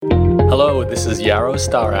Hello, this is Yarrow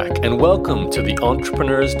Starak, and welcome to the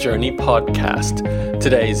Entrepreneur's Journey podcast.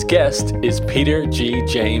 Today's guest is Peter G.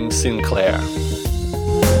 James Sinclair.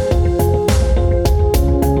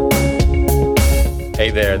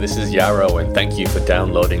 Hey there, this is Yarrow, and thank you for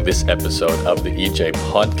downloading this episode of the EJ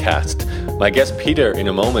podcast. My guest Peter in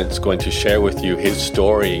a moment is going to share with you his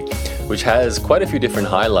story, which has quite a few different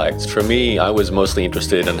highlights. For me, I was mostly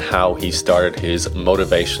interested in how he started his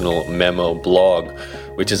motivational memo blog,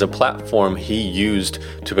 which is a platform he used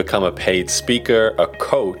to become a paid speaker, a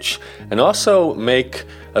coach, and also make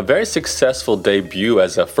a very successful debut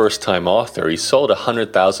as a first-time author. He sold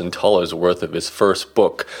 $100,000 worth of his first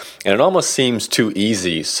book, and it almost seems too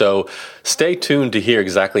easy. So stay tuned to hear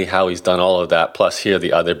exactly how he's done all of that, plus hear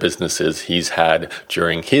the other businesses he's had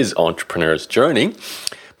during his entrepreneur's journey.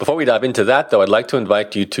 Before we dive into that, though, I'd like to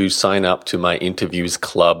invite you to sign up to my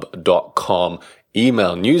interviewsclub.com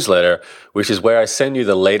email newsletter, which is where I send you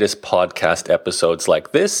the latest podcast episodes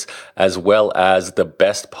like this, as well as the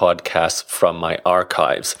best podcasts from my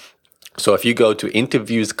archives. So if you go to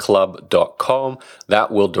interviewsclub.com,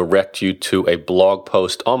 that will direct you to a blog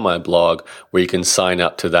post on my blog where you can sign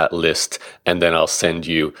up to that list, and then I'll send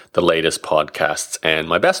you the latest podcasts and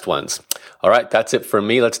my best ones. All right, that's it for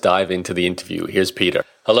me. Let's dive into the interview. Here's Peter.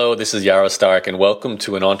 Hello, this is Yarrow Stark, and welcome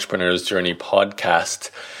to an Entrepreneur's Journey podcast.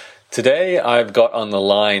 Today, I've got on the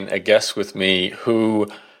line a guest with me who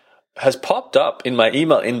has popped up in my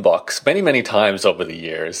email inbox many times over the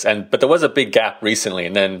years. But there was a big gap recently.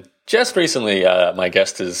 And then just recently, my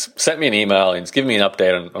guest has sent me an email and he's given me an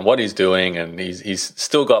update on what he's doing. And he's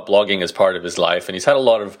still got blogging as part of his life. And he's had a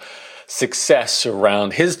lot of success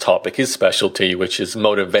around his topic, his specialty, which is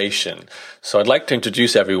motivation. So I'd like to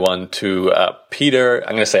introduce everyone to Peter. I'm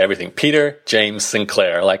going to say everything. Peter James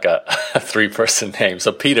Sinclair, like a three-person name.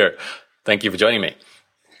 So Peter, thank you for joining me.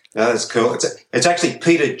 No, that's cool. It's actually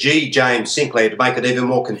Peter G. James Sinclair to make it even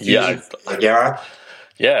more confusing. Yarrow.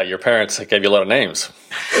 Yeah, your parents gave you a lot of names.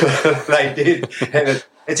 They did. And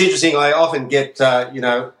it's interesting. I often get,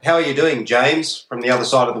 how are you doing, James, from the other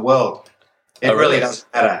side of the world? It really doesn't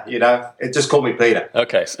matter, It just call me Peter.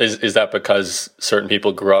 Okay. So is that because certain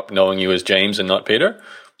people grew up knowing you as James and not Peter?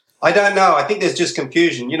 I don't know. I think there's just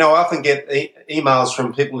confusion. I often get emails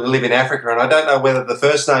from people who live in Africa, and I don't know whether the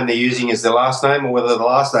first name they're using is their last name or whether the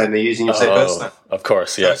last name they're using is their first name. Of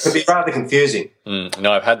course, yes. So it can be rather confusing.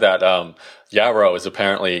 No, I've had that. Yarrow is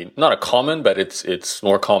apparently not a common, but it's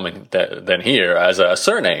more common than here as a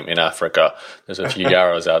surname in Africa. There's a few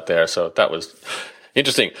Yarrows out there, so that was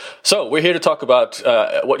interesting. So we're here to talk about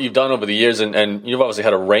what you've done over the years, and you've obviously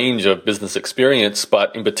had a range of business experience,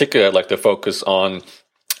 but in particular, I'd like to focus on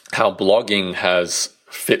how blogging has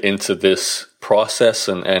fit into this process.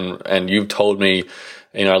 And you've told me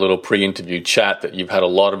in our little pre-interview chat that you've had a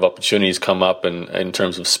lot of opportunities come up in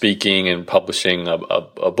terms of speaking and publishing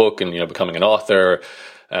a book and becoming an author.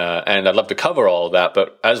 And I'd love to cover all of that.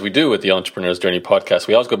 But as we do with the Entrepreneur's Journey podcast,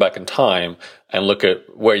 we always go back in time and look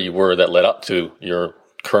at where you were that led up to your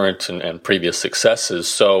current and previous successes.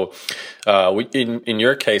 So in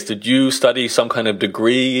your case, did you study some kind of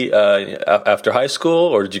degree after high school,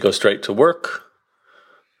 or did you go straight to work?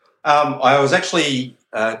 I was actually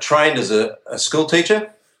trained as a school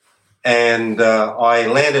teacher, and I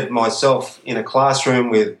landed myself in a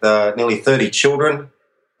classroom with nearly 30 children.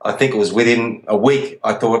 I think it was within a week.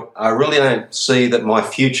 I thought, I really don't see that my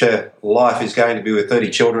future life is going to be with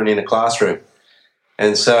 30 children in a classroom.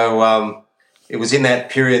 And so it was in that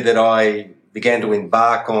period that I began to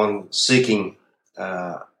embark on seeking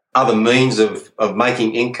other means of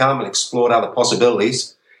making income and explored other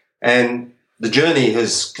possibilities. And the journey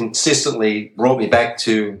has consistently brought me back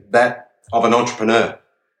to that of an entrepreneur.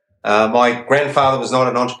 My grandfather was not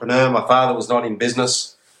an entrepreneur. My father was not in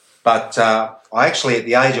business. But I actually, at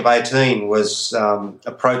the age of 18, was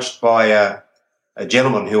approached by a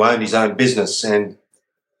gentleman who owned his own business, and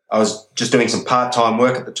I was just doing some part-time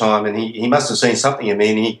work at the time, and he must have seen something in me,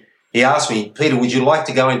 and he asked me, Peter, would you like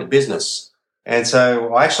to go into business? And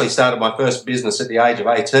so I actually started my first business at the age of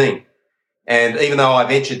 18. And even though I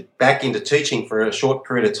ventured back into teaching for a short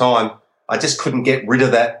period of time, I just couldn't get rid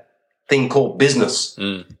of that thing called business.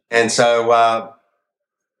 And so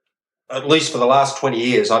at least for the last 20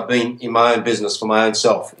 years, I've been in my own business for my own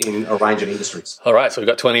self in a range of industries. All right, so we've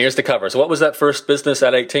got 20 years to cover. So what was that first business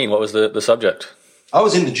at 18? What was the subject? I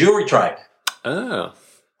was in the jewelry trade. Oh.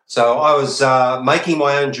 So I was making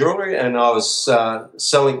my own jewelry, and I was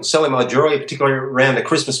selling my jewelry, particularly around the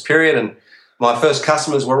Christmas period. And my first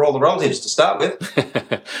customers were all the relatives to start with.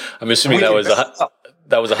 I'm assuming that was 100%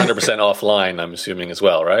 offline. I'm assuming as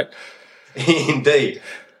well, right? Indeed.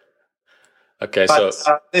 Okay, but,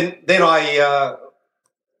 so then I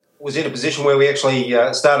was in a position where we actually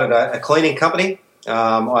started a cleaning company.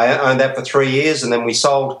 I owned that for 3 years, and then we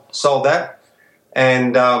sold that.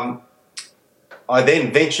 And I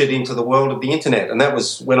then ventured into the world of the internet, and that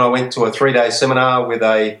was when I went to a 3-day seminar with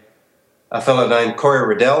a fellow named Corey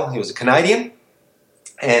Riddell. He was a Canadian,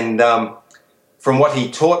 and from what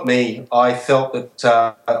he taught me, I felt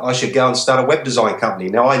that I should go and start a web design company.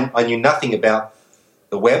 Now, I knew nothing about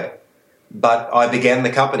the web, but I began the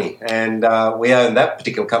company, and we owned that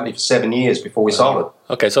particular company for 7 years before we sold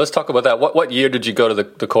it. Okay, so let's talk about that. What year did you go to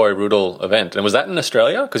the Corey Riddell event? And was that in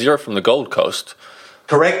Australia? Because you're from the Gold Coast.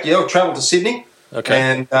 Correct, yeah. I travelled to Sydney. Okay.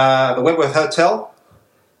 And the Wentworth Hotel.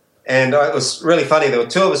 And it was really funny. There were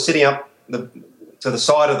two of us sitting up to the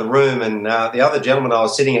side of the room, and the other gentleman I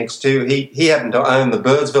was sitting next to, he happened to own the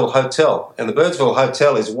Birdsville Hotel. And the Birdsville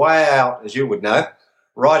Hotel is way out, as you would know,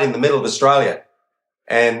 right in the middle of Australia.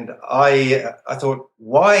 And I thought,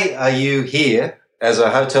 why are you here as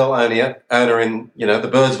a hotel owner in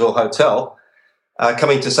the Birdsville Hotel,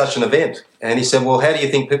 coming to such an event? And he said, well, how do you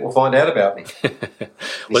think people find out about me?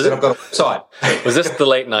 He said, I've got a website. Was this the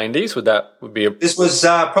late 90s? This was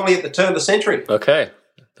probably at the turn of the century. Okay.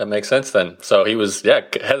 That makes sense then. So he was,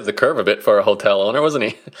 ahead of the curve a bit for a hotel owner, wasn't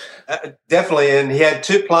he? Definitely. And he had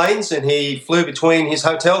 2 planes, and he flew between his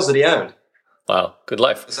hotels that he owned. Wow. Good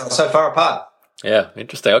life. So far apart. Yeah.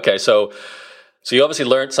 Interesting. Okay. So you obviously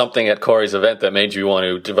learned something at Corey's event that made you want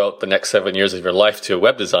to devote the next 7 years of your life to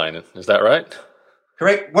web design. Is that right?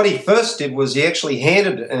 Correct. What he first did was he actually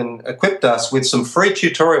handed and equipped us with some free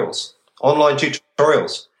tutorials, online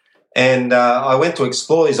tutorials. And I went to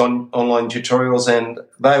explore these online tutorials, and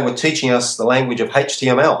they were teaching us the language of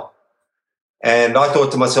HTML. And I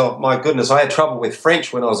thought to myself, my goodness, I had trouble with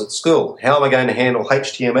French when I was at school. How am I going to handle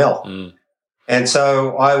HTML? Mm. And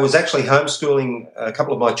so I was actually homeschooling a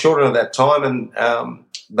couple of my children at that time, and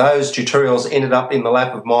those tutorials ended up in the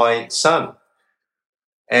lap of my son.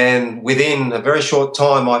 And within a very short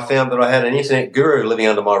time, I found that I had an internet guru living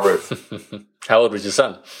under my roof. How old was your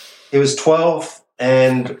son? He was 12,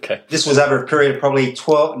 and This was over a period of probably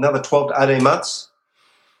another 12 to 18 months.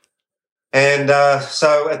 And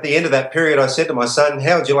so at the end of that period, I said to my son,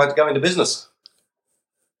 how would you like to go into business?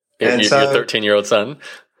 Your 13-year-old son?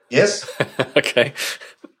 Yes. Okay.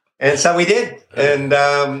 And so we did.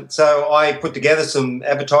 And so I put together some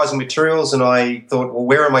advertising materials, and I thought, well,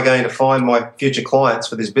 where am I going to find my future clients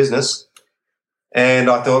for this business?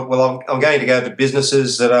 And I thought, well, I'm going to go to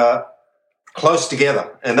businesses that are close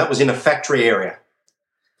together, and that was in a factory area.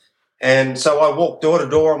 And so I walked door to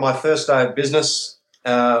door on my first day of business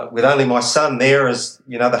with only my son there as,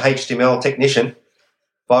 the HTML technician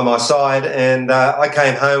by my side, and I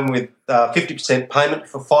came home with 50% payment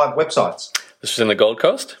for 5 websites. This was in the Gold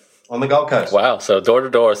Coast? On the Gold Coast. Wow, so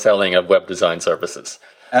door-to-door selling of web design services.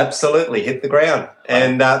 Absolutely, hit the ground. Wow.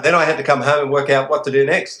 And then I had to come home and work out what to do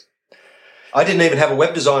next. I didn't even have a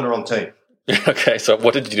web designer on team. Okay, so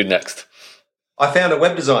what did you do next? I found a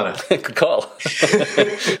web designer. Good call.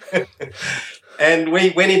 And we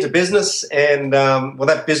went into business, and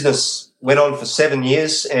that business went on for 7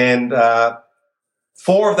 years, and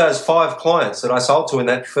 4 of those 5 clients that I sold to in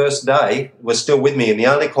that first day were still with me, and the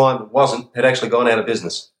only client that wasn't had actually gone out of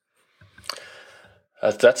business.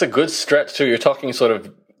 That's a good stretch too. You're talking sort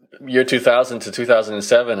of year 2000 to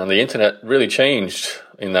 2007, and the internet really changed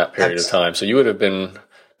in that period of time. So you would have been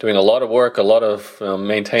doing a lot of work, a lot of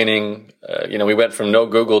maintaining. We went from no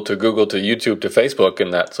Google to YouTube to Facebook in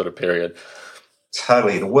that sort of period.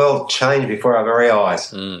 Totally. The world changed before our very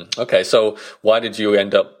eyes. Okay, so why did you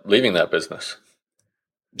end up leaving that business?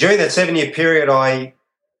 During that 7-year period, I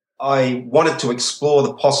wanted to explore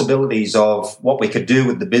the possibilities of what we could do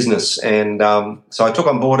with the business. And so I took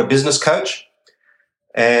on board a business coach,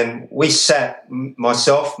 and we sat,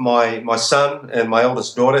 myself, my son, and my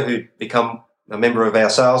eldest daughter, who'd become a member of our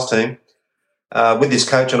sales team, with this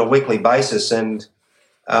coach on a weekly basis. And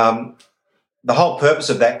the whole purpose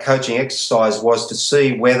of that coaching exercise was to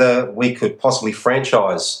see whether we could possibly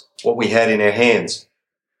franchise what we had in our hands.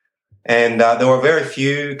 And there were very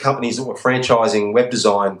few companies that were franchising web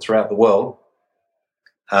design throughout the world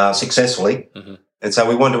successfully. Mm-hmm. And so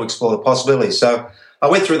we wanted to explore the possibilities. So I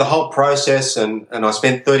went through the whole process, and I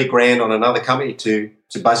spent $30,000 on another company to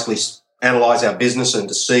basically analyse our business and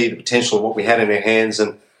to see the potential of what we had in our hands.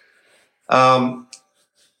 And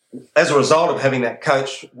as a result of having that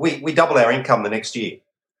coach, we doubled our income the next year.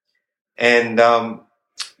 And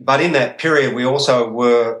but in that period, we also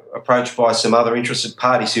were approached by some other interested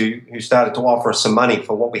parties who started to offer us some money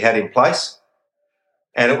for what we had in place.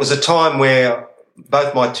 And it was a time where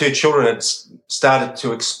both my 2 children had started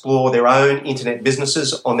to explore their own internet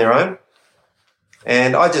businesses on their own.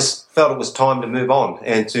 And I just felt it was time to move on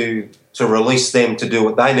and to release them to do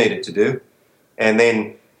what they needed to do, and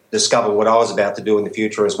then discover what I was about to do in the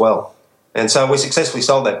future as well. And so we successfully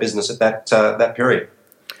sold that business at that period.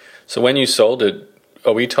 So when you sold it,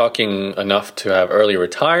 are we talking enough to have early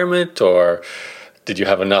retirement, or did you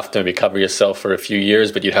have enough to maybe cover yourself for a few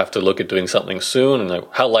years, but you'd have to look at doing something soon? And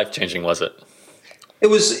like, how life-changing was it?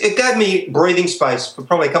 It gave me breathing space for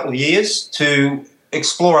probably a couple of years to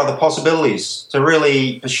explore other possibilities, to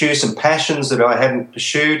really pursue some passions that I hadn't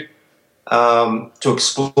pursued, to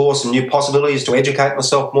explore some new possibilities, to educate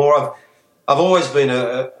myself more. I've always been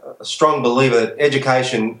a strong believer that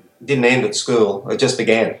education didn't end at school, it just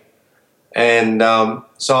began. And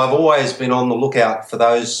so I've always been on the lookout for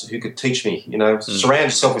those who could teach me, surround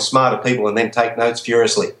yourself with smarter people and then take notes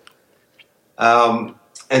furiously. And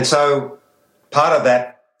so part of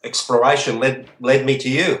that exploration led me to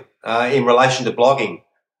you in relation to blogging.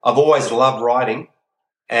 I've always loved writing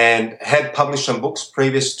and had published some books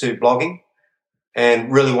previous to blogging,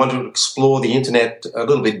 and really wanted to explore the internet a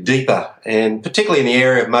little bit deeper, and particularly in the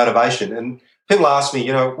area of motivation. And people ask me,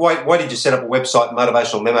 why did you set up a website,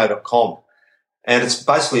 motivationalmemo.com? And it's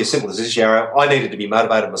basically as simple as this, Yarrow. I needed to be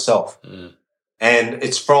motivated myself. And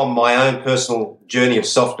it's from my own personal journey of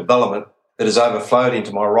self-development that has overflowed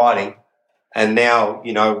into my writing. And now,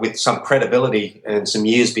 with some credibility and some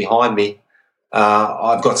years behind me,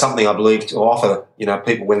 I've got something I believe to offer,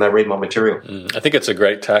 people when they read my material. I think it's a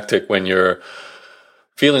great tactic when you're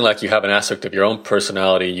feeling like you have an aspect of your own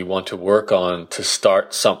personality you want to work on, to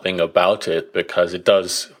start something about it, because it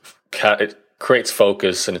creates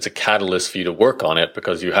focus and it's a catalyst for you to work on it,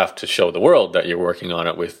 because you have to show the world that you're working on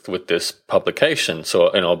it with this publication. So,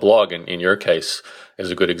 a blog in your case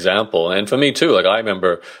is a good example. And for me too, like I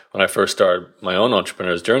remember when I first started my own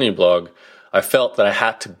Entrepreneur's Journey blog, I felt that I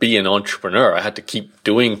had to be an entrepreneur. I had to keep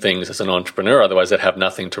doing things as an entrepreneur, otherwise I'd have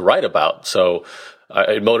nothing to write about. So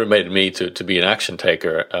it motivated me to be an action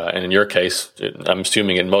taker. And in your case, I'm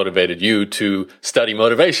assuming it motivated you to study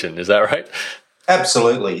motivation. Is that right?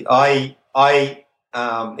 Absolutely. I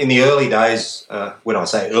in the early days, when I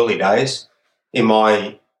say early days, in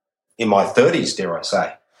my 30s, dare I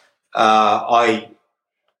say, I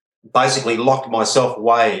basically locked myself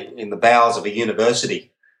away in the bowels of a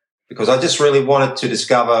university because I just really wanted to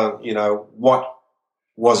discover, what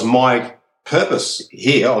was my purpose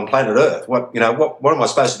here on planet Earth. What am I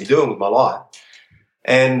supposed to be doing with my life?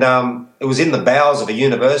 And it was in the bowels of a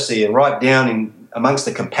university, and right down in amongst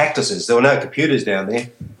the compactuses, there were no computers down there.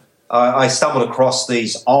 I stumbled across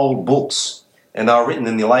these old books, and they were written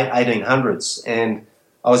in the late 1800s. And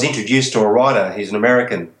I was introduced to a writer. He's an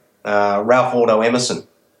American, Ralph Waldo Emerson.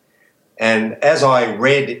 And as I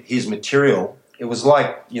read his material, it was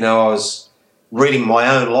like, I was reading my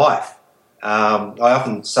own life. I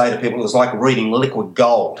often say to people, it was like reading liquid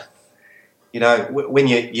gold. When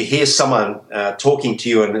you hear someone talking to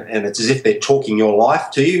you and it's as if they're talking your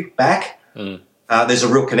life to you back, there's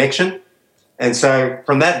a real connection. And so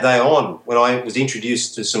from that day on, when I was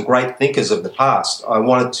introduced to some great thinkers of the past, I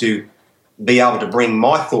wanted to be able to bring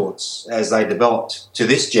my thoughts as they developed to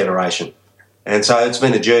this generation. And so it's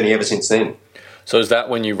been a journey ever since then. So is that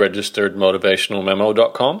when you registered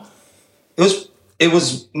motivationalmemo.com? It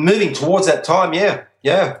was moving towards that time,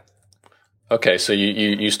 yeah. Okay, so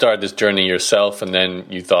you started this journey yourself, and then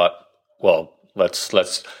you thought, well, let's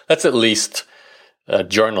at least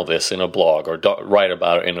journal this in a blog, or write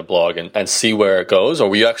about it in a blog and see where it goes? Or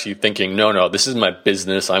were you actually thinking, no, this is my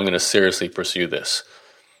business, I'm going to seriously pursue this?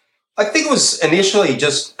 I think it was initially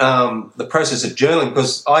just the process of journaling,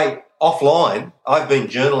 because I've been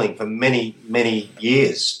journaling for many, many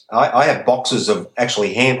years. I have boxes of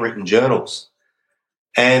actually handwritten journals.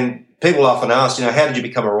 And people often ask, how did you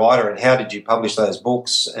become a writer and how did you publish those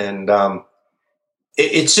books? And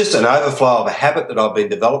it's just an overflow of a habit that I've been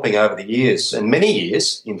developing over the years, and many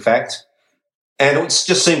years, in fact. And it's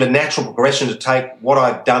just seemed a natural progression to take what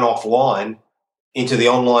I'd done offline into the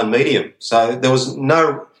online medium. So there was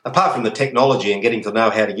apart from the technology and getting to know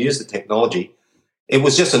how to use the technology, it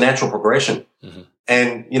was just a natural progression. Mm-hmm.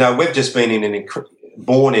 And, we've just been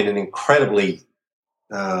born in an incredibly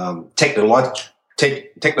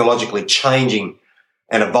technologically changing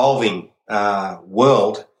and evolving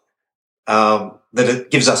world that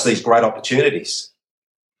it gives us these great opportunities.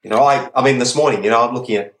 I mean, this morning, I'm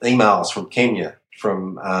looking at emails from Kenya,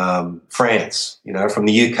 from France, from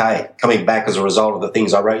the UK, coming back as a result of the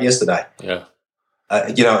things I wrote yesterday. Yeah.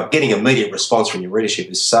 Getting immediate response from your readership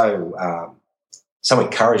is so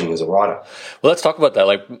encouraging as a writer. Well, let's talk about that.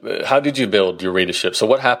 Like, how did you build your readership? So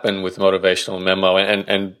what happened with Motivational Memo?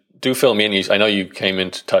 And do fill me in. I know you came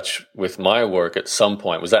into touch with my work at some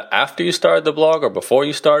point. Was that after you started the blog or before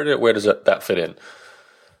you started it? Where does that fit in?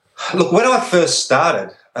 Look, when I first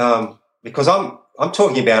started, because I'm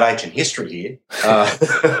talking about ancient history here,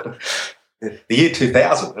 the year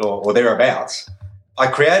 2000 or thereabouts, I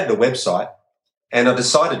created a website and I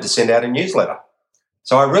decided to send out a newsletter.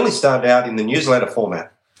 So I really started out in the newsletter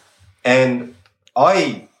format, and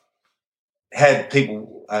I had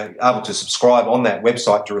people able to subscribe on that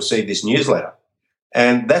website to receive this newsletter.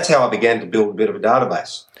 And that's how I began to build a bit of a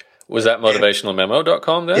database. Was that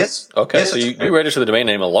motivationalmemo.com then? Yes. Okay, yes, so you registered the domain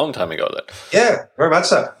name a long time ago then. Yeah, very much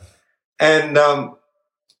so. And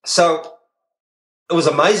so it was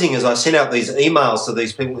amazing as I sent out these emails to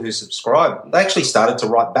these people who subscribed. They actually started to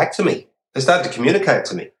write back to me. They started to communicate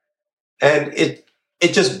to me. And it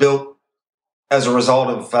just built as a result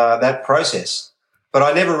of that process. But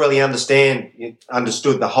I never really understood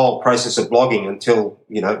the whole process of blogging until,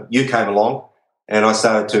 you came along and I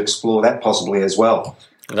started to explore that possibly as well.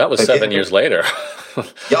 That was 7 years later.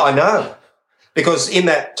 Yeah, I know. Because in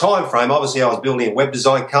that time frame, obviously I was building a web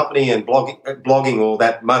design company and blogging or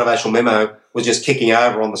that motivational memo was just kicking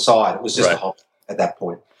over on the side. It was just a hobby at that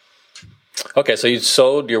point. Okay, so you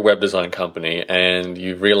sold your web design company and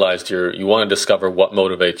you realized you want to discover what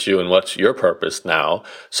motivates you and what's your purpose now.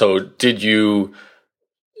 So did you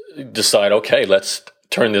decide, okay, let's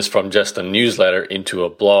turn this from just a newsletter into a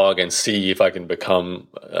blog and see if I can become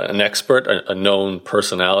an expert, a known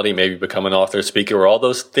personality, maybe become an author, speaker? Were all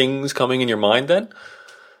those things coming in your mind then?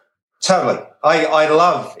 Totally. I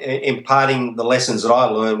love imparting the lessons that I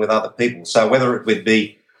learn with other people. So whether it would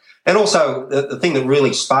be, and also the thing that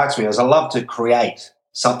really sparks me is I love to create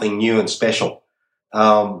something new and special.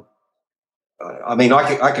 I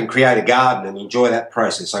can create a garden and enjoy that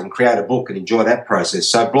process. I can create a book and enjoy that process.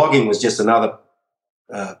 So blogging was just another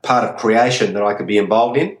part of creation that I could be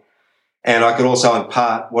involved in. And I could also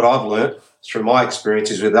impart what I've learned through my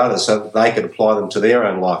experiences with others so that they could apply them to their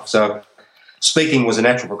own life. So speaking was a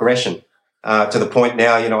natural progression to the point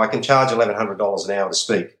now, I can charge $1,100 an hour to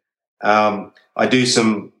speak. I do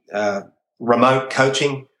some remote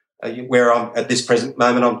coaching where I'm at this present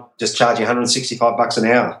moment, I'm just charging $165 an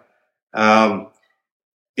hour.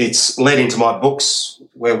 It's led into my books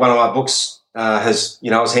where one of my books I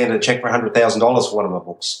was handed a check for $100,000 for one of my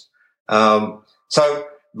books. So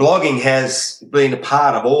blogging has been a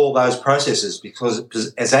part of all those processes because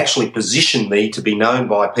it has actually positioned me to be known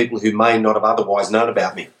by people who may not have otherwise known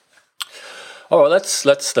about me. Oh,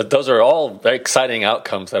 those are all very exciting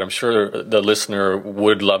outcomes that I'm sure the listener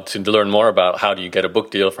would love to learn more about. How do you get a book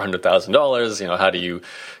deal for $100,000? How do you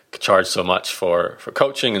charge so much for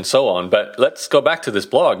coaching and so on? But let's go back to this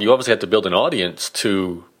blog. You obviously had to build an audience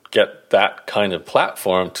to get that kind of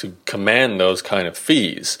platform to command those kind of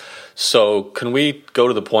fees. So can we go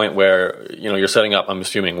to the point where, you're setting up, I'm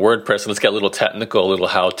assuming, WordPress, and let's get a little technical, a little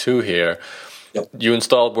how-to here. Yep. You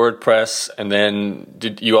installed WordPress, and then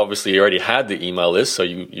you obviously already had the email list, so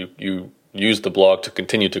you used the blog to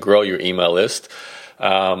continue to grow your email list.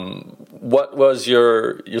 What was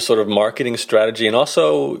your sort of marketing strategy and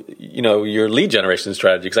also, your lead generation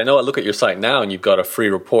strategy? Because I know I look at your site now and you've got a free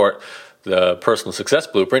report, the Personal Success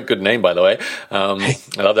Blueprint. Good name, by the way. I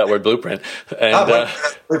love that word, blueprint. And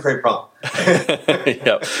blueprint prompt.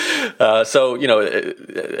 Yeah. So,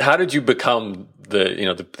 how did you become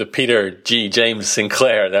the Peter G. James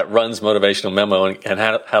Sinclair that runs Motivational Memo and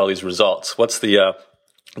had all these results? What's the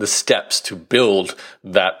steps to build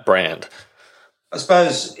that brand? I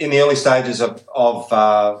suppose in the early stages of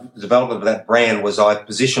the development of that brand was I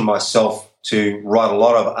positioned myself to write a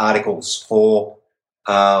lot of articles for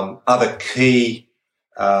other key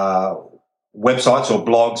websites or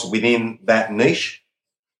blogs within that niche.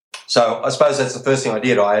 So I suppose that's the first thing I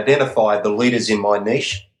did. I identified the leaders in my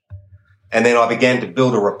niche, and then I began to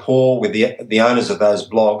build a rapport with the owners of those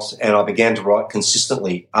blogs, and I began to write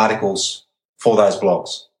consistently articles for those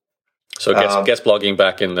blogs. So guest blogging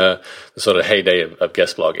back in the sort of heyday of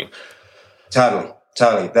guest blogging.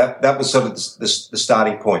 Totally. That was sort of the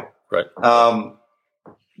starting point. Right.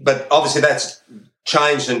 But obviously that's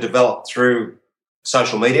changed and developed through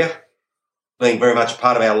social media, being very much a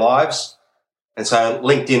part of our lives. And so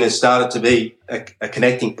LinkedIn has started to be a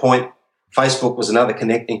connecting point. Facebook was another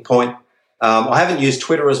connecting point. I haven't used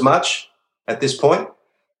Twitter as much at this point,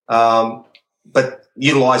 but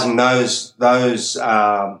utilizing those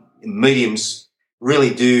mediums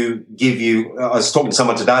really do give you. I was talking to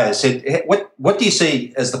someone today. I said, hey, what do you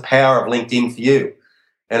see as the power of LinkedIn for you?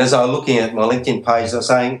 And as I was looking at my LinkedIn page, I was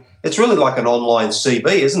saying, it's really like an online CV,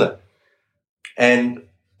 isn't it? And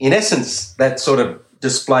in essence, that sort of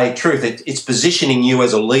displayed truth. It's positioning you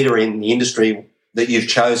as a leader in the industry that you've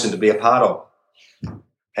chosen to be a part of.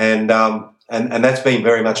 And that's been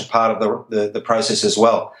very much a part of the process as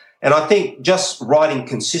well. And I think just writing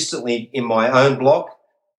consistently in my own blog,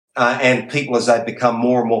 and people, as they've become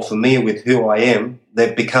more and more familiar with who I am,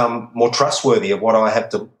 they've become more trustworthy of what I have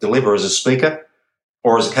to deliver as a speaker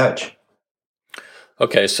or as a coach.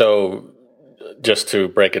 Okay, so just to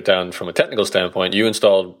break it down from a technical standpoint, you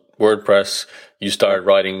installed WordPress, you started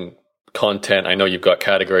writing content. I know you've got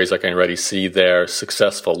categories I can already see there: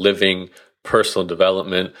 successful living, personal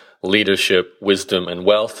development, leadership, wisdom, and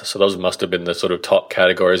wealth. So those must have been the sort of top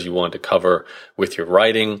categories you wanted to cover with your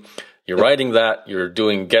writing. You're writing that, you're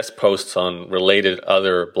doing guest posts on related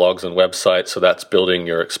other blogs and websites. So that's building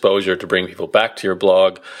your exposure to bring people back to your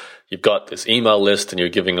blog. You've got this email list and you're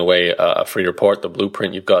giving away a free report, the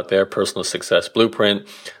blueprint you've got there, Personal Success Blueprint.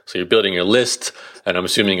 So you're building your list, and I'm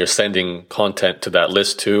assuming you're sending content to that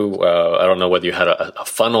list too. I don't know whether you had a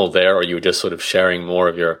funnel there or you were just sort of sharing more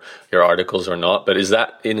of your articles or not. But is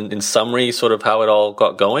that in summary sort of how it all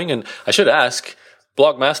got going? And I should ask,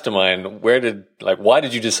 Blog Mastermind, why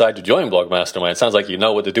did you decide to join Blog Mastermind? It sounds like you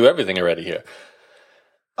know what to do everything already here.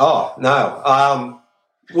 Oh, no.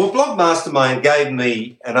 Well, Blog Mastermind gave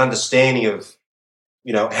me an understanding of,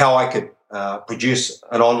 how I could produce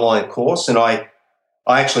an online course, and I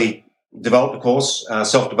actually developed a course,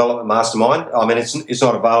 Self-Development Mastermind. I mean, it's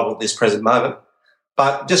not available at this present moment,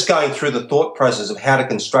 but just going through the thought process of how to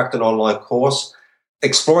construct an online course,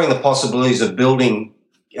 exploring the possibilities of building,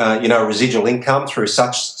 residual income through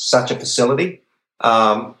such a facility,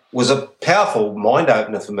 was a powerful mind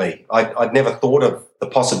opener for me. I'd never thought of the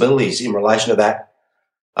possibilities in relation to that.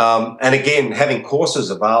 And again, having courses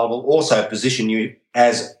available also position you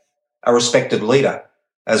as a respected leader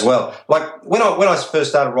as well. Like when I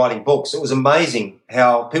first started writing books, it was amazing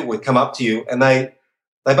how people would come up to you and they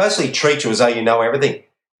basically treat you as though you know everything.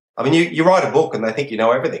 I mean, you write a book and they think you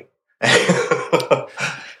know everything.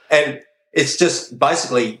 And it's just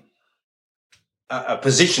basically a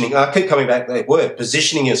positioning. I keep coming back to that word,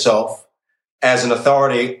 positioning yourself as an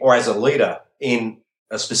authority or as a leader in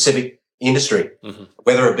a specific industry,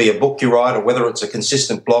 whether it be a book you write or whether it's a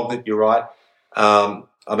consistent blog that you write.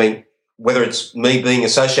 Whether it's me being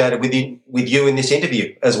associated with you in this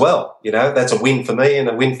interview as well, that's a win for me and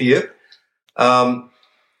a win for you. And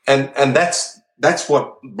that's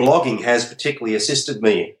what blogging has particularly assisted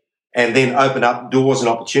me, and then open up doors and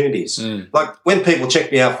opportunities. Like when people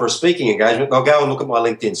check me out for a speaking engagement, they'll go and look at my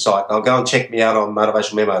LinkedIn site. They'll go and check me out on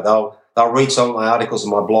Motivational Memo. They'll read some of my articles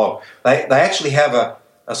on my blog. They actually have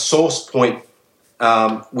a source point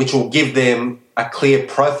which will give them a clear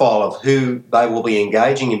profile of who they will be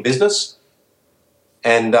engaging in business,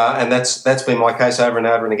 and that's been my case over and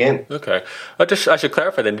over and again. Okay, I should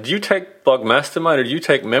clarify then. Did you take Blog Mastermind or did you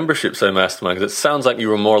take memberships at Mastermind? Because it sounds like you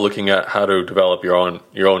were more looking at how to develop your own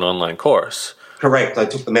online course. Correct. I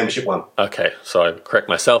took the membership one. Okay, so I correct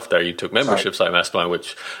myself there. You took memberships at Mastermind,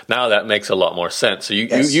 which now that makes a lot more sense. So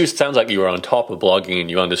you sounds like you were on top of blogging and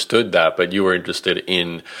you understood that, but you were interested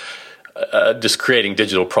in just creating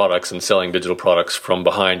digital products and selling digital products from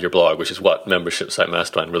behind your blog, which is what Membership Site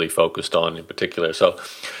Mastermind really focused on in particular. So,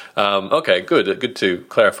 okay, good to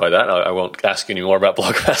clarify that. I won't ask you any more about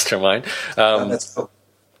Blog Mastermind. That's cool.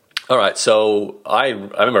 All right, so I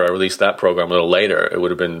remember I released that program a little later. It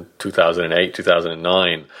would have been 2008,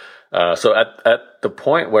 2009. So at the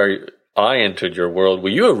point where I entered your world, were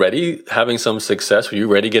you already having some success? Were you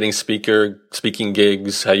already getting speaking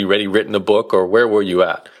gigs? Had you already written a book, or where were you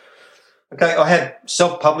at? Okay, I had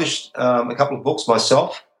self-published a couple of books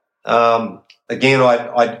myself. Again,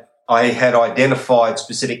 I had identified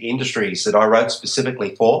specific industries that I wrote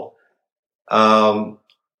specifically for. How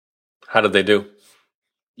did they do?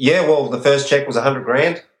 Yeah, well, the first check was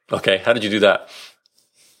 $100,000. Okay, how did you do that?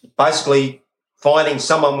 Basically, finding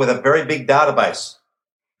someone with a very big database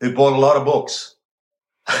who bought a lot of books.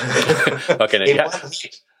 Okay,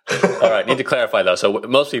 all right, need to clarify though. So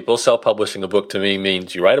most people, self-publishing a book to me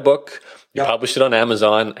means you write a book, you publish it on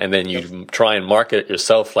Amazon, and then you try and market it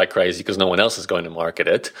yourself like crazy because no one else is going to market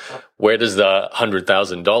it. Where does the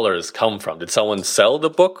 $100,000 come from? Did someone sell the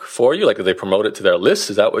book for you? Like, did they promote it to their list?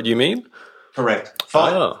 Is that what you mean? Correct.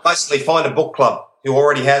 Basically, find a book club who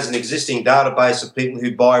already has an existing database of people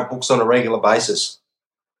who buy books on a regular basis.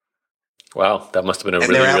 Wow, that must have been a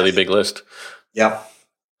really big list. Yeah.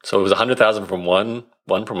 So it was $100,000 from one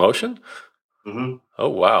promotion? Mm-hmm. Oh,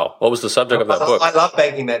 wow. What was the subject of that book? I love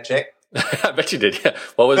banking that check. I bet you did, yeah.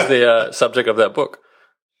 What was the subject of that book?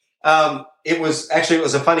 It was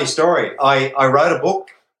a funny story. I wrote a book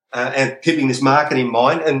and keeping this market in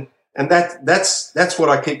mind, and that's what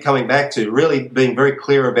I keep coming back to, really being very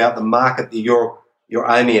clear about the market that you're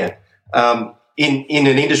aiming at. in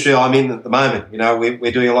an industry I'm in at the moment,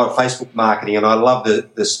 we're doing a lot of Facebook marketing, and I love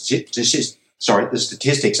the statistics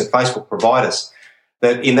that Facebook provide us.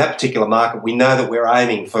 That in that particular market, we know that we're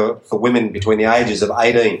aiming for women between the ages of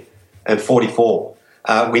 18 and 44.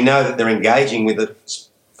 We know that they're engaging with the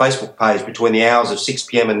Facebook page between the hours of 6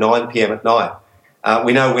 p.m. and 9 p.m. at night.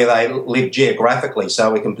 We know where they live geographically,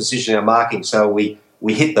 so we can position our marketing so we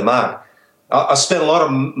hit the mark. I spent a lot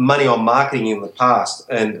of money on marketing in the past,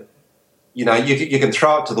 and you can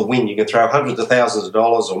throw it to the wind. You can throw hundreds of thousands of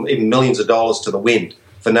dollars or even millions of dollars to the wind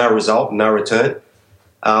for no result and no return.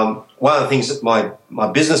 One of the things that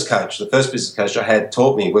my business coach, the first business coach I had,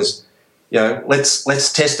 taught me was,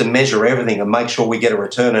 let's test and measure everything and make sure we get a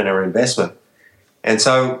return on our investment. And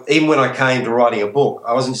so even when I came to writing a book,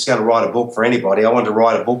 I wasn't just going to write a book for anybody. I wanted to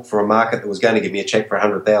write a book for a market that was going to give me a check for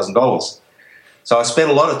 $100,000. So I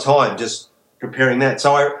spent a lot of time just preparing that.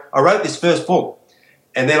 So I wrote this first book,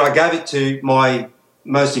 and then I gave it to my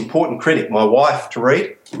most important critic, my wife, to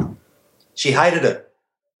read. She hated it.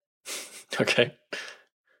 Okay.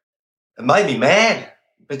 It made me mad.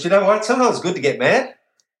 But you know what? Sometimes it's good to get mad,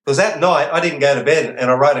 because that night I didn't go to bed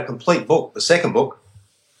and I wrote a complete book, the second book,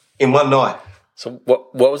 in one night. So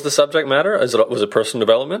what was the subject matter? Was it personal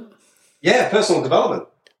development? Yeah, personal development.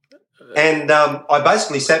 And I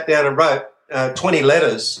basically sat down and wrote 20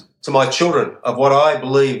 letters to my children of what I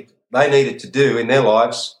believed they needed to do in their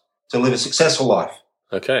lives to live a successful life.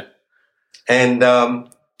 Okay. And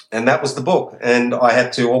that was the book. And I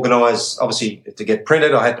had to organise, obviously, to get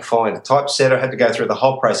printed. I had to find a typesetter. I had to go through the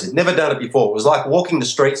whole process. Never done it before. It was like walking the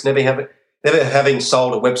streets, never having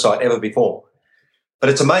sold a website ever before. But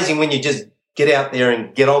it's amazing when you just get out there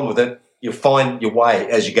and get on with it, you find your way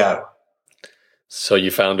as you go. So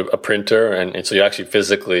you found a printer, and so you actually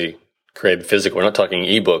physically created physical. We're not talking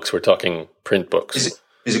ebooks, we're talking print books.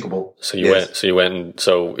 Physical book. So you went,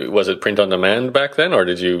 so was it print on demand back then, or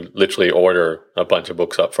did you literally order a bunch of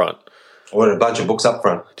books up front? Ordered a bunch of books up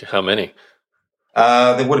front. How many?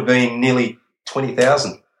 There would have been nearly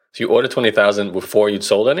 20,000. So you ordered 20,000 before you'd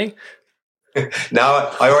sold any?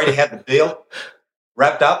 No, I already had the deal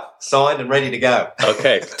wrapped up, signed, and ready to go.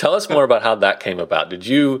 Okay. Tell us more about how that came about. Did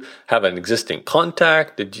you have an existing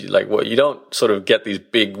contact? Did you you don't sort of get these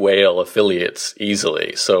big whale affiliates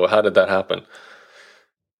easily. So how did that happen?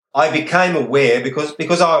 I became aware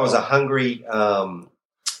because I was a hungry,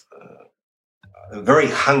 very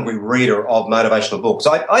hungry reader of motivational books.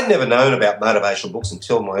 I'd never known about motivational books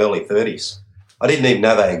until my early 30s. I didn't even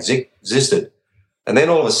know they existed. And then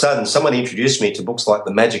all of a sudden, someone introduced me to books like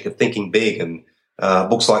The Magic of Thinking Big and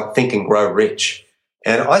books like Think and Grow Rich.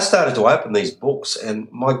 And I started to open these books,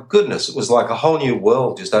 and my goodness, it was like a whole new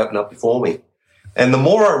world just opened up before me. And the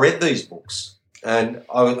more I read these books, and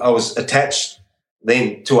I was attached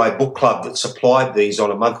then to a book club that supplied these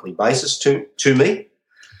on a monthly basis to me,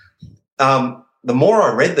 the more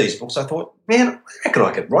I read these books, I thought, man, I reckon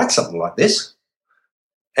I could write something like this.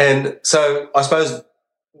 And so I suppose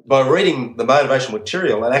by reading the motivational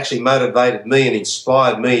material, it actually motivated me and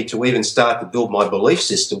inspired me to even start to build my belief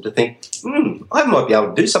system to think, I might be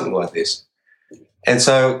able to do something like this. And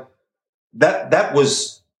so that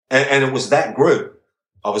was, and it was that group,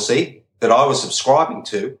 obviously, that I was subscribing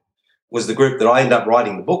to, was the group that I ended up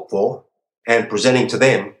writing the book for and presenting to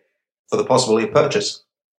them for the possibility of purchase.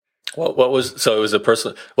 So it was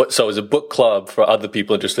a book club for other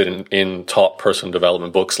people interested in top personal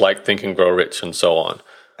development books like Think and Grow Rich and so on.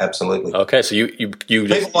 Absolutely. Okay, so you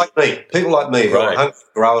people like me who are hungry to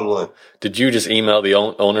grow and learn. Did you just email the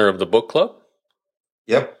owner of the book club?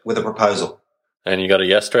 Yep, with a proposal. And you got a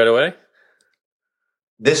yes straight away?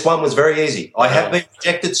 This one was very easy. I have been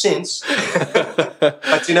rejected since.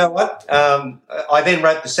 But you know what? I then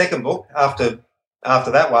wrote the second book after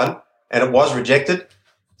that one, and it was rejected.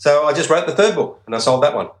 So I just wrote the third book, and I sold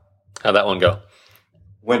that one. How'd that one go?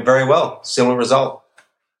 Went very well. Similar result.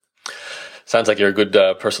 Sounds like you're a good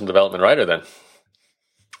personal development writer then.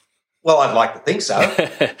 Well, I'd like to think so.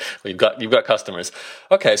 You've got customers.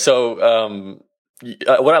 Okay, so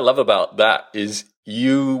what I love about that is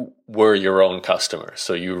you were your own customer.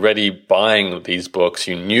 So you were already buying these books.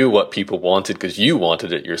 You knew what people wanted because you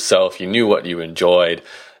wanted it yourself. You knew what you enjoyed.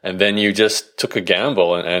 And then you just took a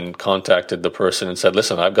gamble and contacted the person and said,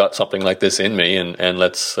 listen, I've got something like this in me, and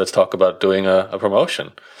let's talk about doing a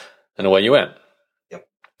promotion. And away you went. Yep.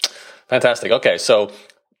 Fantastic. Okay, so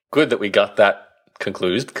good that we got that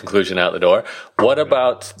conclusion out the door. What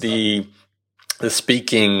about the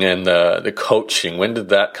speaking and the coaching? When did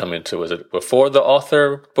that come into? Was it before the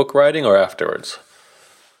author book writing or afterwards?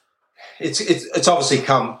 It's obviously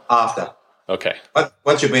come after. Okay.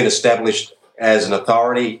 Once you've been established as an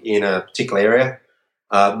authority in a particular area,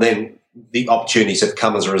 then the opportunities have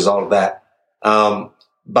come as a result of that.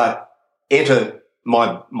 But enter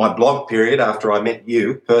my blog period after I met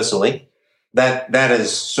you personally, that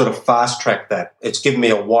has sort of fast-tracked that. It's given me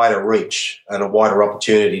a wider reach and a wider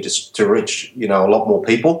opportunity to reach, a lot more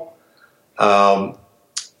people,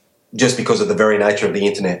 just because of the very nature of the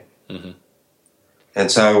internet. Mm-hmm.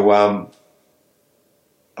 And so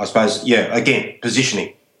I suppose, again,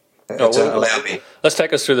 positioning. Allowed me. Let's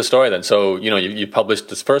take us through the story then. So, you published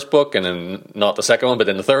this first book and then not the second one, but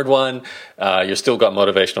then the third one. You've still got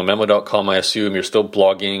motivationalmemo.com, I assume. You're still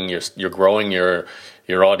blogging. You're growing your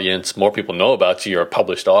audience. More people know about you. You're a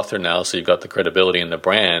published author now, so you've got the credibility and the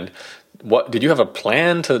brand. What did you have a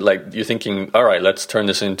plan to, you're thinking, all right, let's turn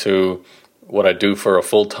this into what I do for a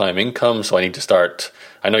full-time income, so I need to start.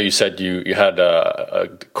 I know you said you had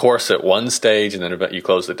a course at one stage and then you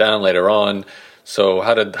closed it down later on. So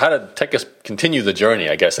how did take us continue the journey,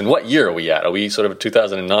 I guess? And what year are we at? Are we sort of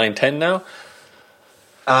 2009, 10 now?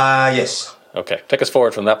 Yes. Okay, take us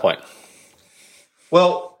forward from that point.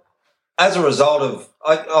 Well, as a result of,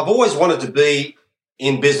 I've always wanted to be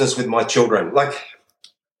in business with my children.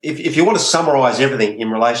 If you want to summarize everything in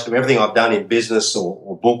relation to everything I've done in business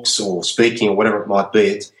or books or speaking or whatever it might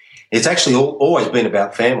be, it's actually always been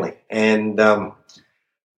about family. And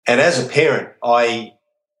as a parent, I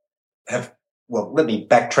have, well, let me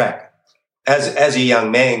backtrack. As a young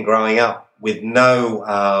man growing up with no,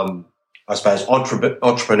 I suppose,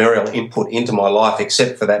 entrepreneurial input into my life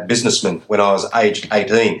except for that businessman when I was aged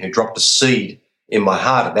 18 who dropped a seed in my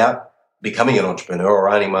heart about becoming an entrepreneur or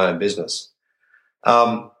owning my own business.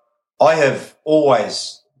 I have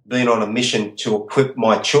always been on a mission to equip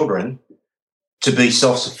my children to be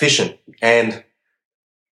self-sufficient. And,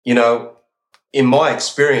 in my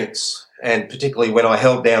experience, and particularly when I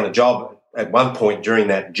held down a job at one point during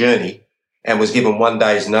that journey and was given 1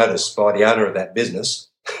 day's notice by the owner of that business,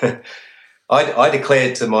 I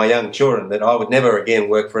declared to my young children that I would never again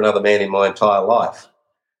work for another man in my entire life.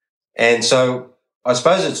 And so I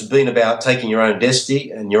suppose it's been about taking your own destiny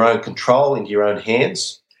and your own control into your own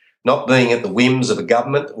hands, not being at the whims of a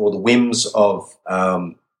government or the whims of,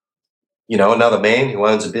 another man who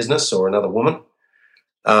owns a business or another woman.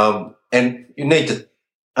 And you need to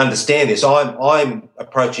understand this. I'm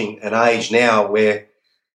approaching an age now where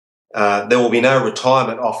there will be no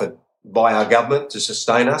retirement offered by our government to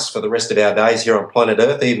sustain us for the rest of our days here on planet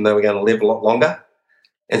Earth, even though we're going to live a lot longer.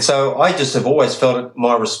 And so I just have always felt it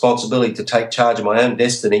my responsibility to take charge of my own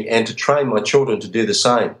destiny and to train my children to do the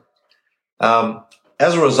same.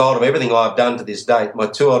 As a result of everything I've done to this date, my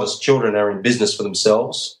two oldest children are in business for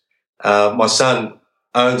themselves. My son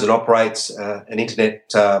owns and operates an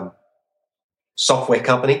internet software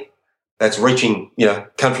company that's reaching,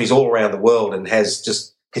 countries all around the world and has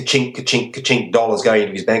just ka-chink, ka-chink, ka-chink dollars going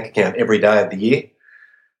into his bank account every day of the year.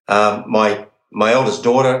 My eldest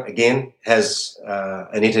daughter, again, has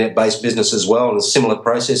an internet-based business as well, and a similar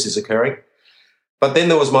process is occurring. But then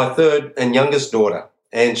there was my third and youngest daughter,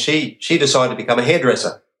 and she decided to become a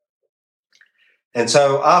hairdresser. And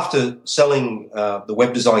so after selling the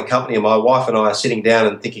web design company, and my wife and I are sitting down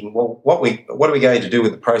and thinking, well, what are we going to do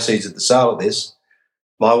with the proceeds of the sale of this?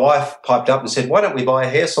 My wife piped up and said, why don't we buy a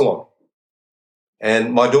hair salon?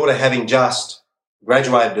 And my daughter, having just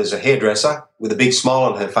graduated as a hairdresser with a big smile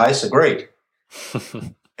on her face, agreed.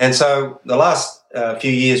 And so the last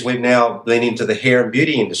few years, we've now been into the hair and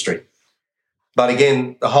beauty industry. But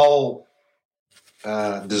again, the whole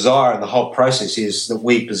desire and the whole process is that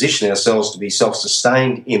we position ourselves to be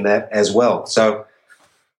self-sustained in that as well. So I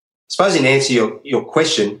suppose in answer to your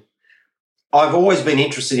question, I've always been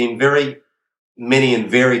interested in very many and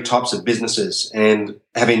varied types of businesses and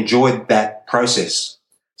have enjoyed that process.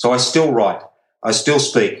 So I still write. I still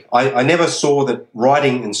speak. I never saw that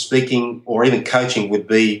writing and speaking or even coaching would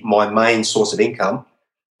be my main source of income,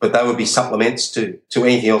 but they would be supplements to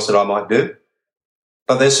anything else that I might do.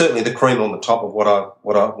 But they're certainly the cream on the top of what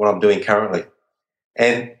I'm doing currently.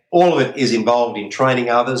 And all of it is involved in training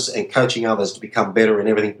others and coaching others to become better in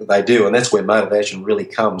everything that they do. And that's where motivation really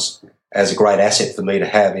comes as a great asset for me to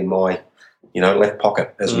have in my, left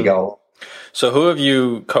pocket as we go along. So who have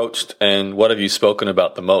you coached and what have you spoken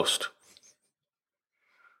about the most?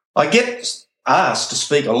 I get asked to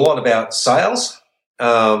speak a lot about sales,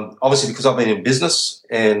 obviously because I've been in business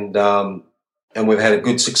and we've had a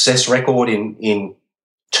good success record in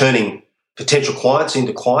turning potential clients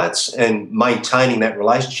into clients and maintaining that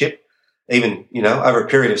relationship, even over a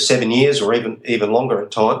period of 7 years or even longer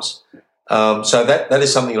at times. So that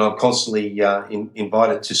is something that I'm constantly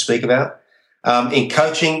invited to speak about. In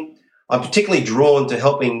coaching, I'm particularly drawn to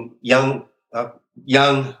helping young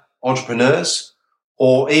entrepreneurs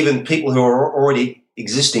or even people who are already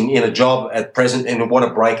existing in a job at present and want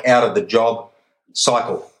to break out of the job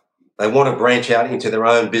cycle. They want to branch out into their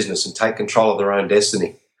own business and take control of their own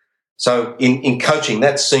destiny. So in coaching,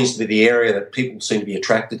 that seems to be the area that people seem to be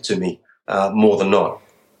attracted to me more than not.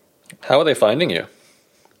 How are they finding you?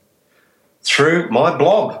 Through my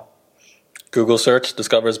blog. Google search,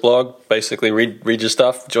 discovers blog, basically read your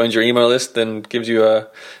stuff, joins your email list, then gives you a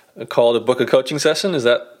call to book a coaching session. Is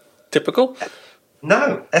that typical?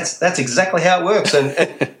 No, that's exactly how it works, and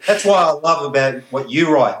that's why I love about what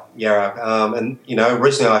you write, Yarrow. And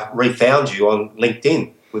recently I refound you on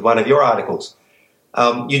LinkedIn with one of your articles.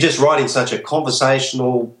 You just write in such a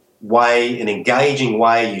conversational way, an engaging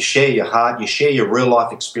way. You share your heart, you share your real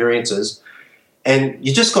life experiences, and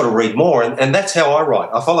you just got to read more. And that's how I write.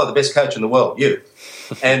 I follow the best coach in the world, you,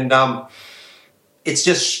 and it's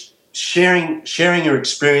just sharing your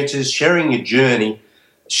experiences, sharing your journey.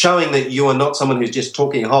 Showing that you are not someone who's just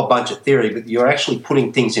talking a whole bunch of theory, but you're actually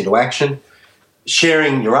putting things into action,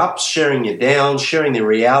 sharing your ups, sharing your downs, sharing the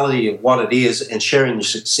reality of what it is, and sharing your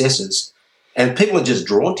successes. And people are just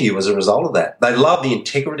drawn to you as a result of that. They love the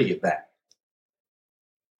integrity of that.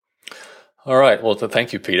 All right. Well,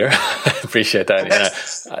 thank you, Peter. I appreciate that.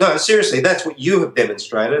 No, seriously, that's what you have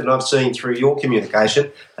demonstrated, and I've seen through your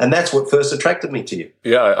communication, and that's what first attracted me to you.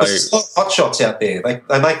 Yeah, There's hot shots out there.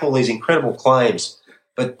 They make all these incredible claims.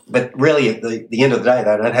 But really, at the end of the day,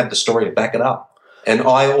 they don't have the story to back it up. And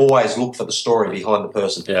I always look for the story behind the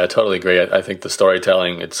person. Yeah, I totally agree. I think the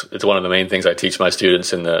storytelling, it's one of the main things I teach my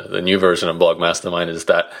students in the new version of Blog Mastermind, is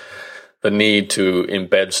that the need to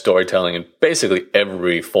embed storytelling in basically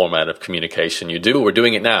every format of communication you do. We're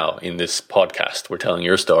doing it now in this podcast. We're telling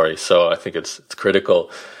your story. So I think it's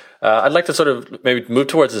critical. I'd like to sort of maybe move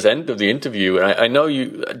towards this end of the interview. And I know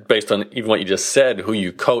you, based on even what you just said, who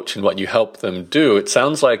you coach and what you help them do, it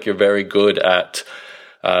sounds like you're very good at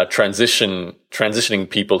transitioning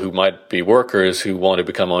people who might be workers who want to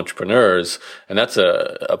become entrepreneurs. And that's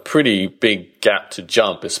a pretty big gap to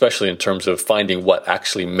jump, especially in terms of finding what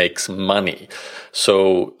actually makes money.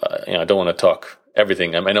 So I don't want to talk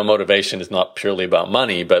everything. I know motivation is not purely about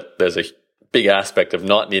money, but there's a big aspect of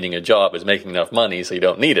not needing a job is making enough money so you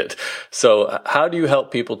don't need it. So how do you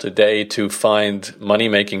help people today to find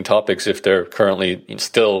money-making topics if they're currently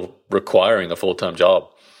still requiring a full-time job?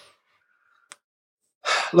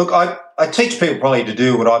 Look, I teach people probably to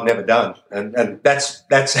do what I've never done, and that's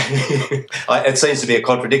it seems to be a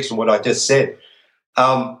contradiction what I just said.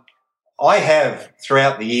 I have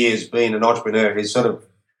throughout the years been an entrepreneur who's sort of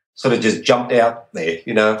just jumped out there,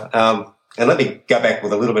 And let me go back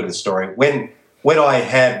with a little bit of the story. When I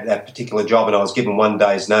had that particular job and I was given 1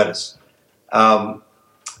 day's notice, I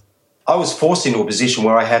was forced into a position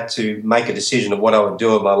where I had to make a decision of what I would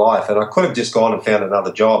do in my life, and I could have just gone and found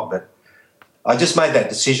another job, but I just made that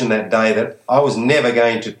decision that day that I was never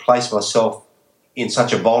going to place myself in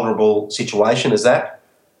such a vulnerable situation as that,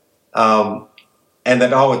 and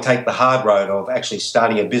that I would take the hard road of actually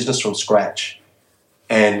starting a business from scratch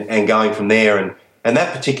and going from there. And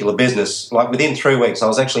that particular business, like within 3 weeks, I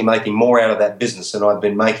was actually making more out of that business than I'd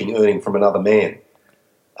been earning from another man.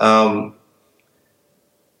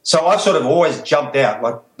 So I've sort of always jumped out,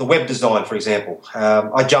 like the web design, for example.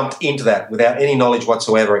 I jumped into that without any knowledge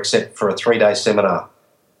whatsoever except for a 3-day seminar.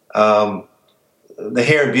 The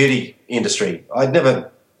hair and beauty industry, I'd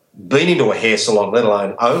never been into a hair salon, let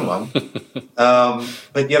alone own one.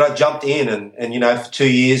 But yet I jumped in and for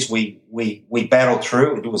 2 years we battled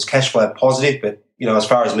through. It was cash flow positive, but, as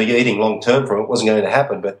far as me eating long-term from it wasn't going to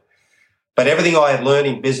happen. But everything I had learned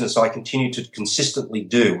in business, I continued to consistently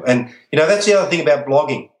do. And, that's the other thing about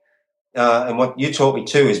blogging. And what you taught me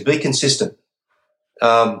too is be consistent.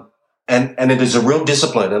 And it is a real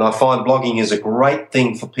discipline. And I find blogging is a great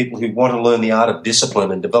thing for people who want to learn the art of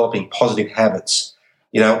discipline and developing positive habits.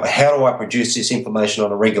 How do I produce this information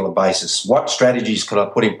on a regular basis? What strategies can I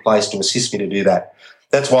put in place to assist me to do that?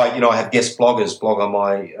 That's why, I have guest bloggers blog on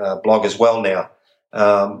my blog as well now,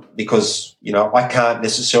 because, I can't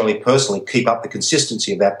necessarily personally keep up the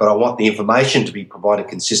consistency of that, but I want the information to be provided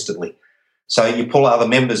consistently. So you pull other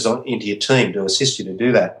members into your team to assist you to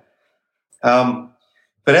do that.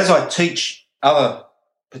 But as I teach other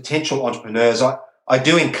potential entrepreneurs, I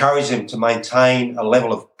do encourage them to maintain a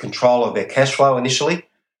level of control of their cash flow initially.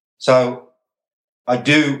 So I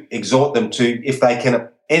do exhort them to, if they can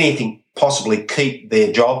anything possibly, keep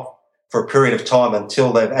their job for a period of time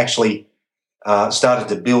until they've actually started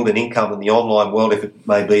to build an income in the online world, if it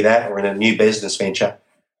may be that, or in a new business venture.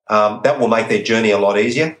 That will make their journey a lot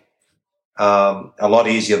easier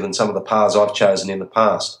than some of the paths I've chosen in the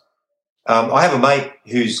past. I have a mate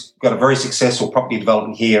who's got a very successful property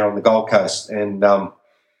development here on the Gold Coast, and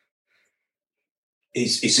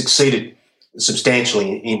he's succeeded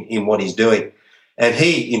substantially in what he's doing. And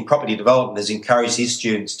he, in property development, has encouraged his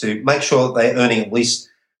students to make sure that they're earning at least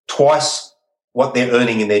twice what they're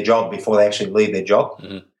earning in their job before they actually leave their job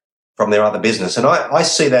from their other business. And I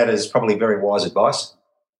see that as probably very wise advice.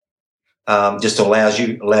 Just allow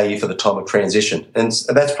you for the time of transition. And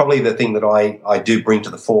that's probably the thing that I do bring to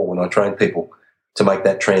the fore when I train people to make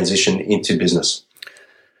that transition into business.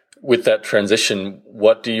 With that transition,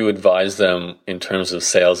 what do you advise them in terms of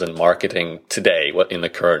sales and marketing today, what in the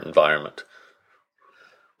current environment?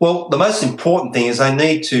 Well, the most important thing is they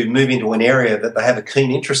need to move into an area that they have a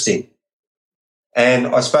keen interest in. And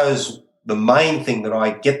I suppose the main thing that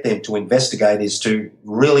I get them to investigate is to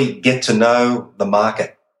really get to know the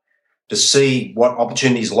market, to see what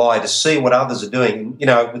opportunities lie, to see what others are doing. You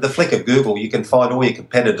know, with the flick of Google, you can find all your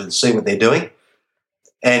competitors and see what they're doing.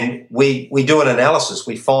 And we do an analysis.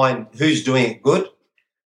 We find who's doing it good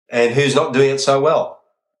and who's not doing it so well,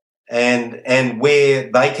 and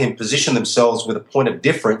where they can position themselves with a point of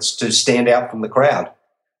difference to stand out from the crowd.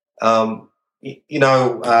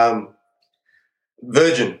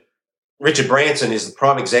 Virgin, Richard Branson is the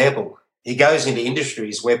prime example. He goes into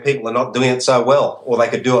industries where people are not doing it so well or they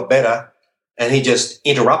could do it better, and he just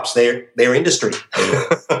interrupts their industry.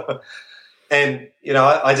 And, you know,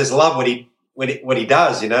 I just love what he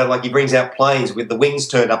does, you know, like he brings out planes with the wings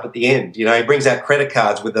turned up at the end. You know, he brings out credit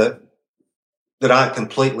cards that aren't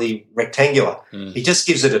completely rectangular. He just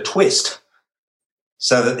gives it a twist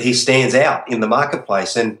so that he stands out in the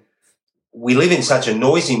marketplace. And we live in such a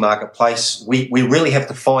noisy marketplace. We really have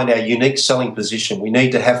to find our unique selling position. We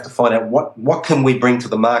need to have to find out what can we bring to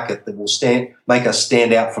the market that will make us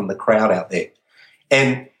stand out from the crowd out there.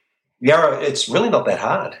 And Yarra, it's really not that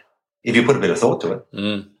hard if you put a bit of thought to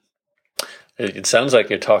it. It sounds like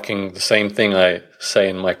you're talking the same thing I say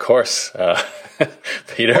in my course,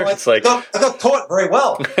 Peter. Well, I got taught very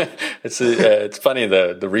well. It's funny,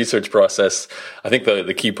 the research process. I think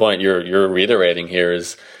the key point you're reiterating here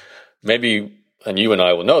is maybe, and you and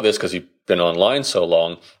I will know this because you've been online so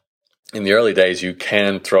long, in the early days you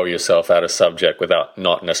can throw yourself at a subject without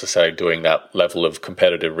not necessarily doing that level of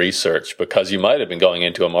competitive research, because you might have been going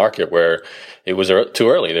into a market where it was too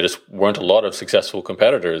early. There just weren't a lot of successful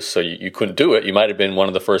competitors, so you couldn't do it. You might have been one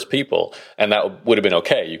of the first people, and that would have been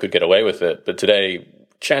okay. You could get away with it. But today,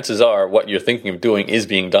 chances are what you're thinking of doing is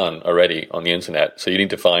being done already on the internet. So you need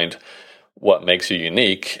to find what makes you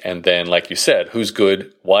unique, and then, like you said, who's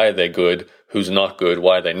good, why are they good, who's not good,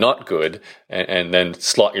 why are they not good, and then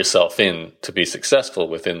slot yourself in to be successful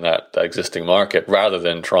within that existing market rather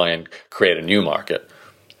than try and create a new market.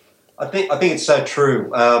 I think it's so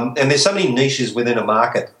true. And there's so many niches within a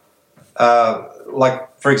market.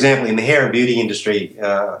 Like, for example, in the hair and beauty industry,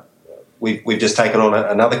 we've just taken on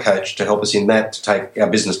another coach to help us in that, to take our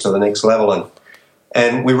business to the next level.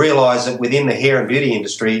 And we realise that within the hair and beauty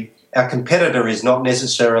industry, our competitor is not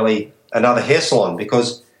necessarily another hair salon,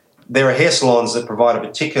 because there are hair salons that provide a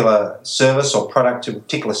particular service or product to a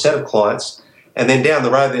particular set of clients, and then down the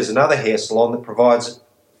road there's another hair salon that provides,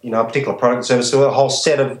 you know, a particular product and service to a whole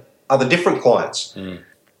set of other different clients.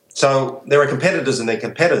 So there are competitors and they're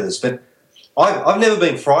competitors, but I've never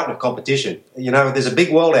been frightened of competition. You know, there's a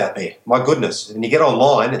big world out there, my goodness, and you get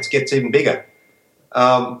online, it gets even bigger.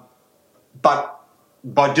 But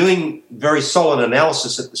by doing very solid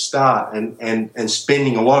analysis at the start and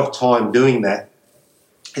spending a lot of time doing that,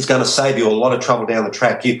 is going to save you a lot of trouble down the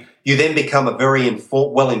track. You then become a very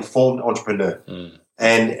well-informed entrepreneur,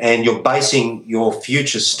 and you're basing your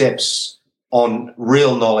future steps on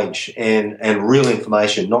real knowledge and real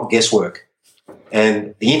information, not guesswork.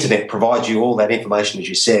 And the internet provides you all that information, as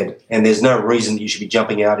you said, and there's no reason that you should be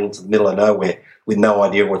jumping out into the middle of nowhere with no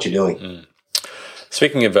idea what you're doing.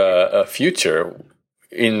 Speaking of a future,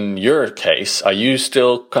 in your case, are you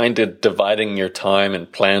still kind of dividing your time and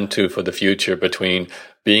plan for the future between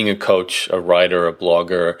being a coach, a writer, a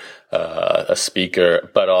blogger, a speaker,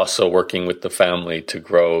 but also working with the family to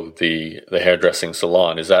grow the hairdressing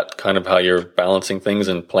salon? Is that kind of how you're balancing things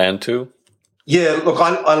and plan to? Yeah, look,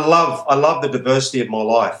 I love the diversity of my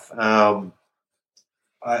life.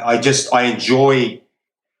 I enjoy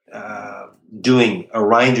doing a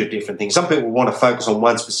range of different things. Some people want to focus on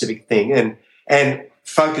one specific thing, and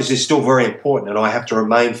focus is still very important, and I have to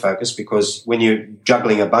remain focused, because when you're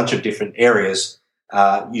juggling a bunch of different areas,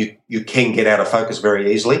 you can get out of focus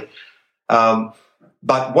very easily.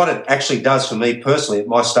 But what it actually does for me personally at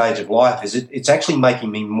my stage of life is it's actually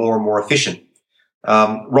making me more and more efficient.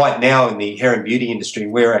 Right now in the hair and beauty industry,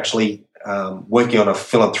 we're actually working on a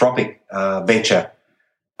philanthropic venture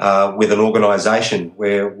with an organisation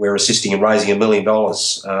where we're assisting in raising $1 million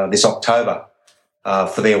this October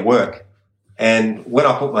for their work. And when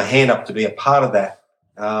I put my hand up to be a part of that,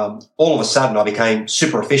 all of a sudden I became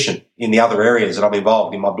super efficient in the other areas that I'm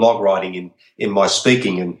involved in, my blog writing, in my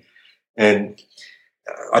speaking. And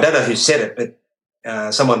I don't know who said it,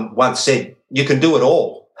 but someone once said, you can do it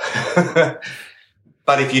all.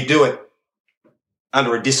 But if you do it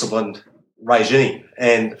under a disciplined regime,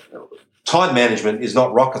 and time management is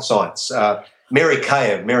not rocket science. Mary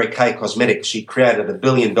Kay of Mary Kay Cosmetics, she created a $1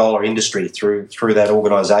 billion industry through that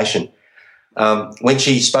organisation. When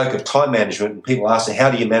she spoke of time management, and people asked her,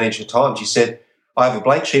 how do you manage your time? She said, I have a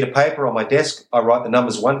blank sheet of paper on my desk. I write the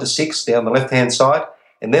numbers 1 to 6 down the left-hand side,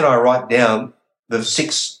 and then I write down the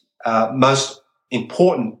 6 most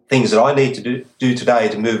important things that I need to do today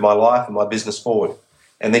to move my life and my business forward.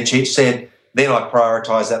 And then she said, then I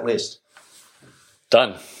prioritise that list.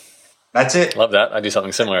 Done. That's it. Love that. I do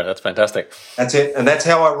something similar. That's fantastic. That's it. And that's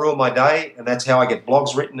how I rule my day, and that's how I get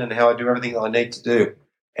blogs written and how I do everything that I need to do.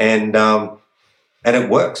 And it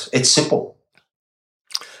works. It's simple.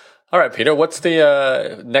 All right, Peter, what's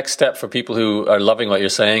the next step for people who are loving what you're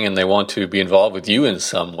saying and they want to be involved with you in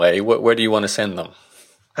some way? Where do you want to send them?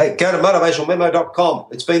 Hey, go to motivationalmemo.com.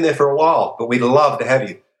 It's been there for a while, but we'd love to have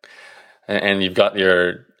you. And you've got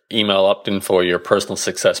your email opt-in for your personal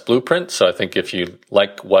success blueprint. So I think if you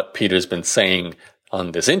like what Peter's been saying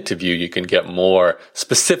on this interview, you can get more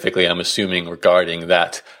specifically, I'm assuming, regarding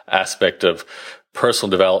that aspect of personal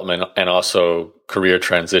development and also career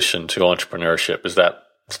transition to entrepreneurship. Is that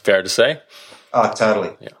fair to say? Oh,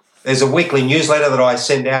 totally. Yeah. There's a weekly newsletter that I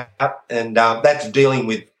send out, and that's dealing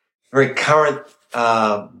with very current,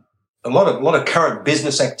 a lot of current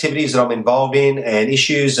business activities that I'm involved in and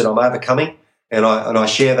issues that I'm overcoming, and I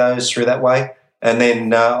share those through that way. And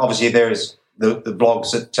then obviously there's the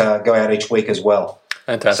blogs that go out each week as well.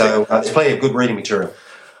 Fantastic. So there's plenty of good reading material.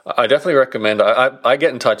 I definitely recommend. I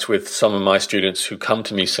get in touch with some of my students who come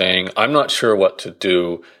to me saying, I'm not sure what to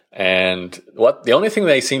do. And the only thing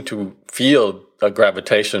they seem to feel a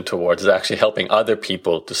gravitation towards is actually helping other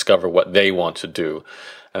people discover what they want to do.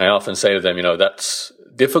 And I often say to them, that's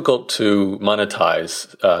difficult to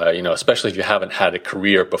monetize, especially if you haven't had a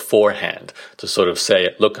career beforehand, to sort of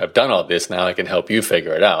say, look, I've done all this, now I can help you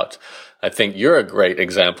figure it out. I think you're a great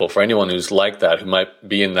example for anyone who's like that, who might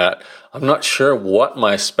be in that, I'm not sure what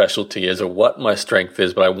my specialty is or what my strength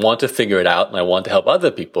is, but I want to figure it out and I want to help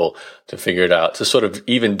other people to figure it out, to sort of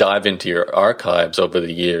even dive into your archives over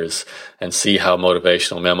the years and see how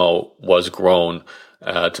Motivational Memo was grown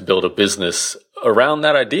to build a business around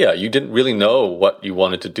that idea. You didn't really know what you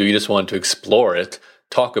wanted to do. You just wanted to explore it,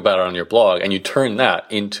 talk about it on your blog, and you turn that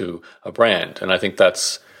into a brand. And I think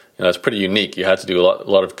that's pretty unique. You had to do a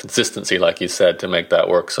lot of consistency, like you said, to make that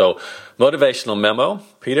work. So Motivational Memo.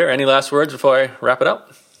 Peter, any last words before I wrap it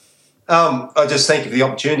up? I just thank you for the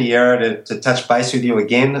opportunity, Yara, to touch base with you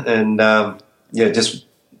again. And just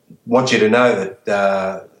want you to know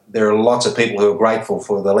that there are lots of people who are grateful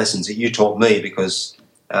for the lessons that you taught me, because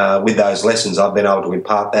with those lessons I've been able to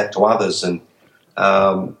impart that to others. And,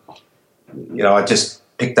 I just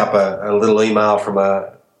picked up a little email from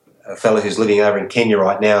a fellow who's living over in Kenya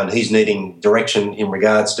right now, and he's needing direction in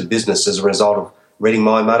regards to business as a result of reading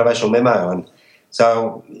my motivational memo. And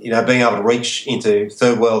so, being able to reach into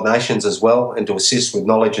third world nations as well and to assist with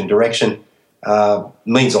knowledge and direction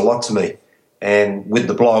means a lot to me. And with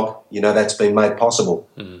the blog, that's been made possible.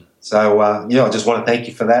 Mm-hmm. So, I just want to thank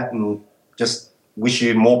you for that, and just wish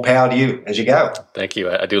you more power to you as you go. Thank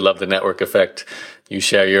you. I do love the network effect. You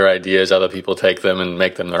share your ideas, other people take them and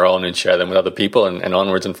make them their own and share them with other people, and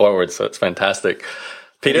onwards and forwards. So it's fantastic.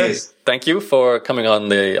 Peter, thank you for coming on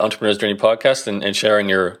the Entrepreneur's Journey podcast and sharing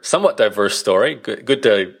your somewhat diverse story. Good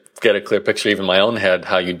to get a clear picture, even in my own head,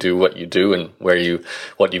 how you do what you do and what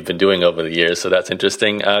you've been doing over the years. So that's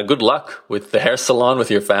interesting. Good luck with the hair salon,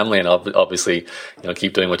 with your family, and obviously,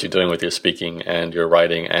 keep doing what you're doing with your speaking and your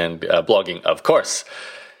writing and blogging, of course.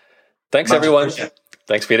 Thanks, everyone.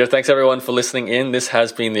 Thanks, Peter. Thanks, everyone, for listening in. This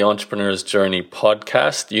has been the Entrepreneur's Journey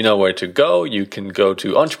podcast. You know where to go. You can go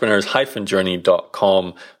to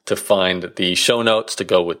entrepreneurs-journey.com to find the show notes to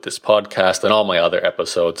go with this podcast and all my other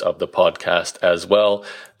episodes of the podcast as well.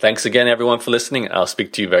 Thanks again, everyone, for listening. I'll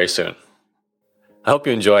speak to you very soon. I hope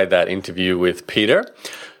you enjoyed that interview with Peter.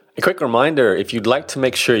 A quick reminder, if you'd like to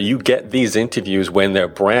make sure you get these interviews when they're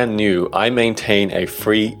brand new, I maintain a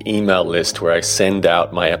free email list where I send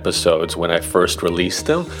out my episodes when I first release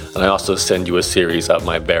them. And I also send you a series of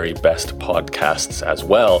my very best podcasts as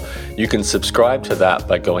well. You can subscribe to that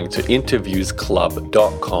by going to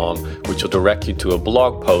interviewsclub.com, which will direct you to a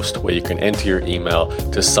blog post where you can enter your email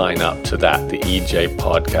to sign up to that, the EJ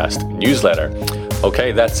Podcast newsletter.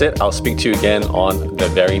 Okay, that's it. I'll speak to you again on the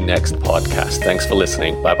very next podcast. Thanks for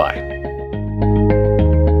listening. Bye-bye.